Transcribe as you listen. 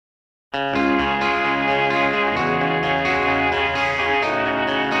Okay,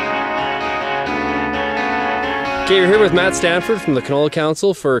 you're here with Matt Stanford from the Canola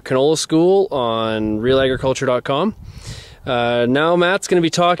Council for Canola School on realagriculture.com. Now Matt's going to be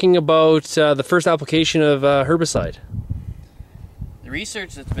talking about the first application of herbicide. The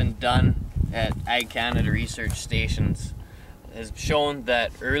research that's been done at Ag Canada research stations has shown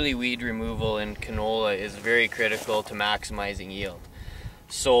that early weed removal in canola is very critical to maximizing yield.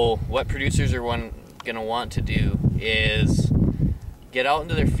 So what producers are going to want to do is get out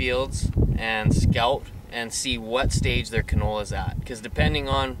into their fields and scout and see what stage their canola is at, because depending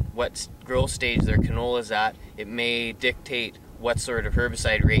on what growth stage their canola is at, it may dictate what sort of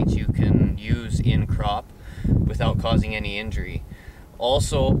herbicide rates you can use in crop without causing any injury.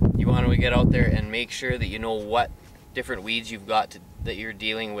 Also, you want to get out there and make sure that you know what different weeds you've got that you're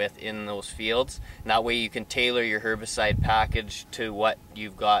dealing with in those fields, and that way you can tailor your herbicide package to what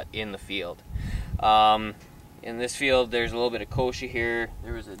you've got in the field. In this field there's a little bit of kochia here,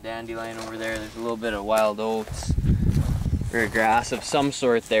 there was a dandelion over there, there's a little bit of wild oats or grass of some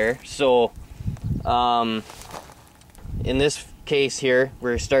sort there. So in this case here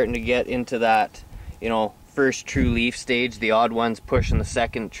we're starting to get into that, first true leaf stage. The odd ones pushing the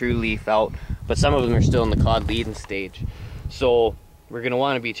second true leaf out, but some of them are still in the cod leading stage. So we're going to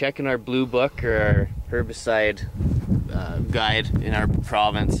want to be checking our blue book or our herbicide guide in our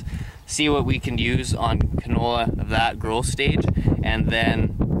province, see what we can use on canola of that growth stage, and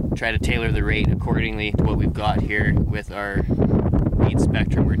then try to tailor the rate accordingly to what we've got here with our weed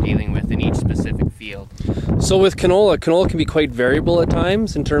spectrum we're dealing with in each specific field. So with canola can be quite variable at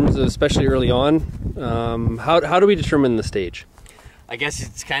times in terms of, especially early on. How do we determine the stage? I guess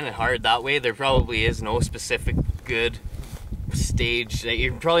it's kind of hard that way. There probably is no specific good stage.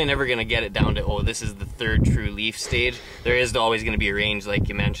 You're probably never going to get it down to, oh, this is the third true leaf stage. There is always going to be a range, like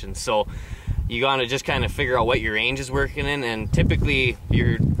you mentioned. So you got to just kind of figure out what your range is working in, and typically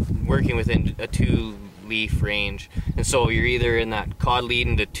you're working within a 2-leaf range. And so you're either in that cod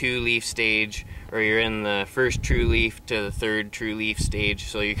leading to 2-leaf stage, or you're in the first true leaf to the third true leaf stage.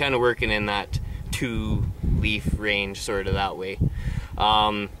 So you're kind of working in that 2-leaf range, sort of that way.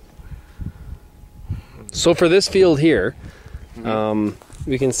 So for this field here,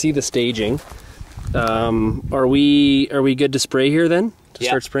 we can see the staging. Are we good to spray here then? To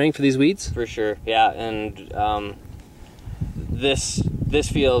start spraying for these weeds? For sure, yeah. And this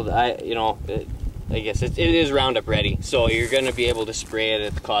field, I guess it is Roundup ready, so you're going to be able to spray it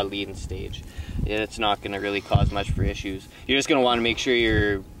at the cod leading stage. It's not going to really cause much for issues. You're just going to want to make sure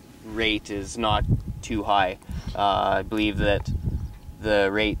your rate is not too high. I believe that the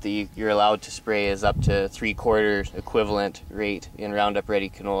rate that you're allowed to spray is up to 3/4 equivalent rate in Roundup Ready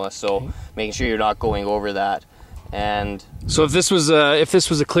canola. So making sure you're not going over that. And so if this was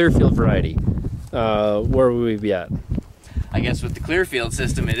a Clearfield variety, where would we be at? I guess with the Clearfield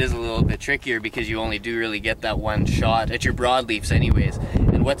system, it is a little bit trickier because you only do really get that one shot at your broadleafs anyways.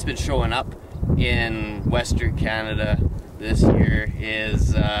 And what's been showing up in Western Canada this year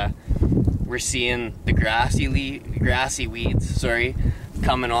is we're seeing the grassy weeds,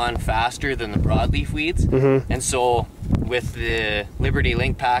 coming on faster than the broadleaf weeds. And so with the Liberty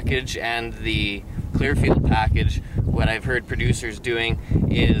Link package and the Clearfield package, what I've heard producers doing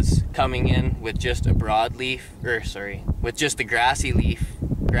is coming in with just a broadleaf, with just the grassy weed,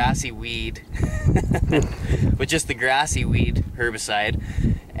 with just the grassy weed herbicide,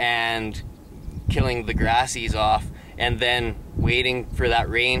 and killing the grassies off, and then waiting for that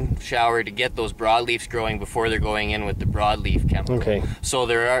rain shower to get those broadleafs growing before they're going in with the broadleaf chemical. Okay. So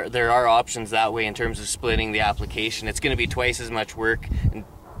there are options that way in terms of splitting the application. It's going to be twice as much work and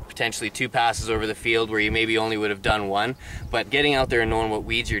potentially 2 passes over the field where you maybe only would have done 1. But getting out there and knowing what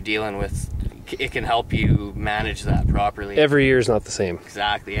weeds you're dealing with, it can help you manage that properly. Every year is not the same.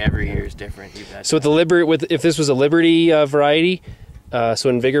 Exactly. Every year is different. You bet. So if this was a Liberty variety, so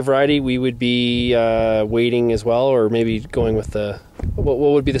in Vigor variety, we would be waiting as well, or maybe going with the, what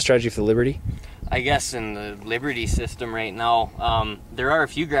would be the strategy for the Liberty? I guess in the Liberty system right now, there are a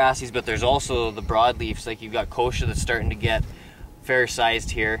few grassies, but there's also the broadleafs. Like you've got kochia that's starting to get fair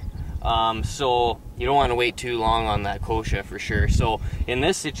sized here. So you don't want to wait too long on that kochia for sure. So in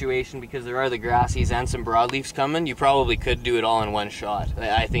this situation, because there are the grassies and some broadleafs coming, you probably could do it all in one shot.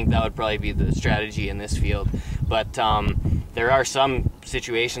 I think that would probably be the strategy in this field. But there are some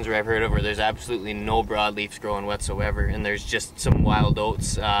situations where I've heard of where there's absolutely no broadleafs growing whatsoever, and there's just some wild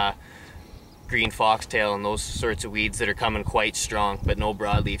oats, green foxtail, and those sorts of weeds that are coming quite strong, but no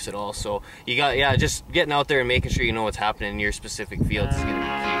broadleafs at all. So you got, just getting out there and making sure you know what's happening in your specific fields is going to be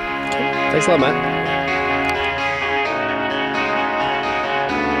key. Thanks a lot, Matt.